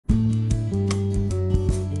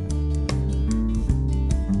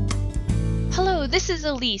this is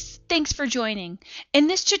Elise. Thanks for joining. In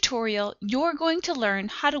this tutorial, you're going to learn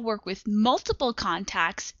how to work with multiple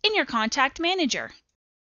contacts in your Contact Manager.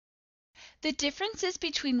 The differences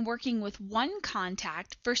between working with one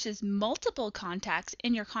contact versus multiple contacts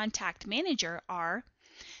in your Contact Manager are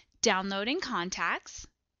downloading contacts,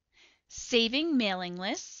 saving mailing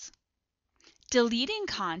lists, deleting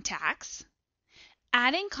contacts,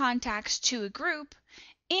 adding contacts to a group,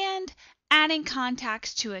 and adding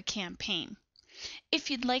contacts to a campaign. If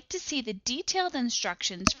you'd like to see the detailed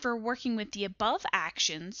instructions for working with the above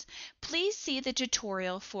actions, please see the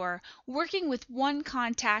tutorial for working with one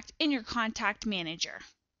contact in your Contact Manager.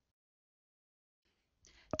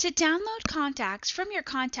 To download contacts from your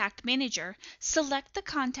Contact Manager, select the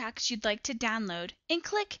contacts you'd like to download and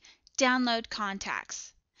click Download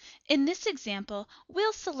Contacts. In this example,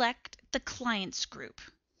 we'll select the Clients group.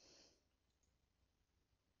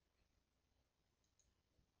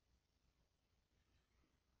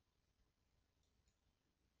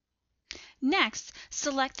 Next,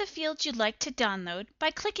 select the fields you'd like to download by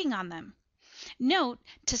clicking on them. Note,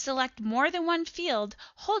 to select more than one field,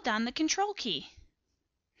 hold down the Control key.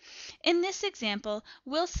 In this example,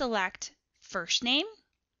 we'll select first name,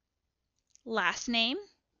 last name,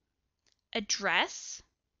 address,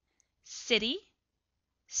 city,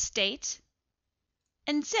 state,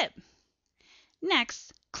 and zip.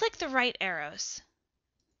 Next, click the right arrows.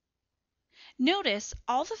 Notice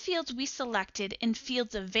all the fields we selected in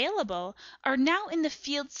Fields Available are now in the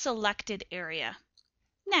Fields Selected area.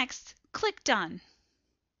 Next, click Done.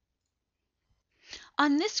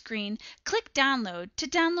 On this screen, click Download to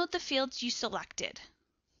download the fields you selected.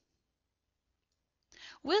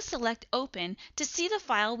 We'll select Open to see the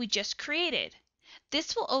file we just created.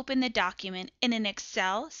 This will open the document in an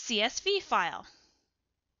Excel CSV file.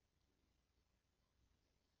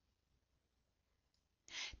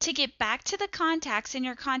 To get back to the contacts in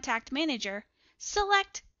your Contact Manager,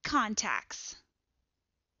 select Contacts.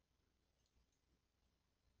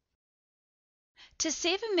 To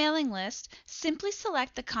save a mailing list, simply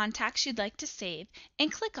select the contacts you'd like to save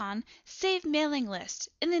and click on Save Mailing List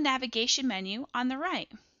in the navigation menu on the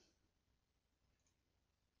right.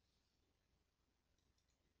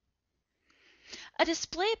 A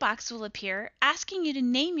display box will appear asking you to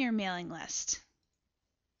name your mailing list.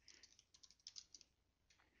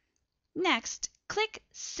 Next, click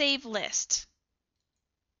Save List.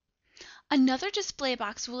 Another display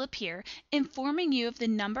box will appear informing you of the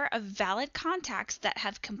number of valid contacts that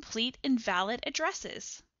have complete and valid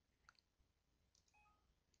addresses.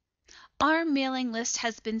 Our mailing list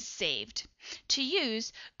has been saved. To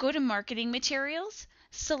use, go to Marketing Materials,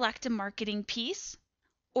 select a marketing piece,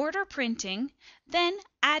 Order Printing, then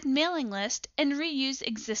Add Mailing List and reuse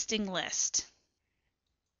existing list.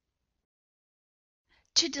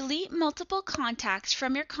 To delete multiple contacts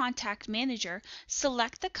from your Contact Manager,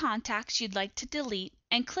 select the contacts you'd like to delete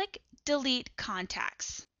and click Delete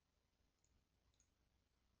Contacts.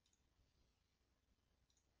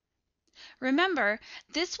 Remember,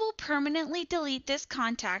 this will permanently delete this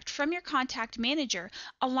contact from your Contact Manager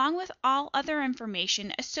along with all other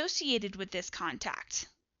information associated with this contact.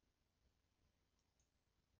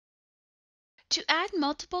 To add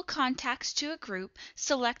multiple contacts to a group,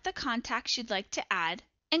 select the contacts you'd like to add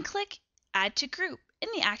and click Add to Group in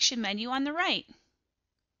the action menu on the right.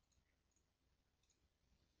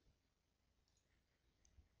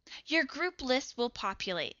 Your group list will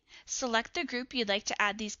populate. Select the group you'd like to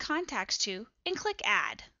add these contacts to and click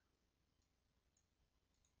Add.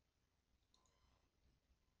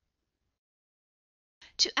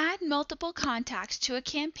 To add multiple contacts to a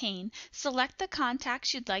campaign, select the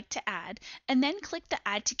contacts you'd like to add and then click the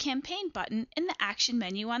Add to Campaign button in the action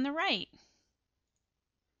menu on the right.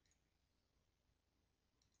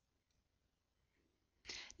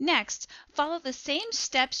 Next, follow the same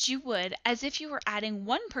steps you would as if you were adding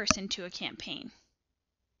one person to a campaign.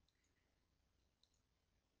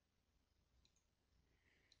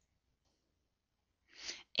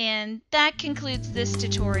 And that concludes this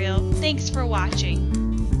tutorial. Thanks for watching.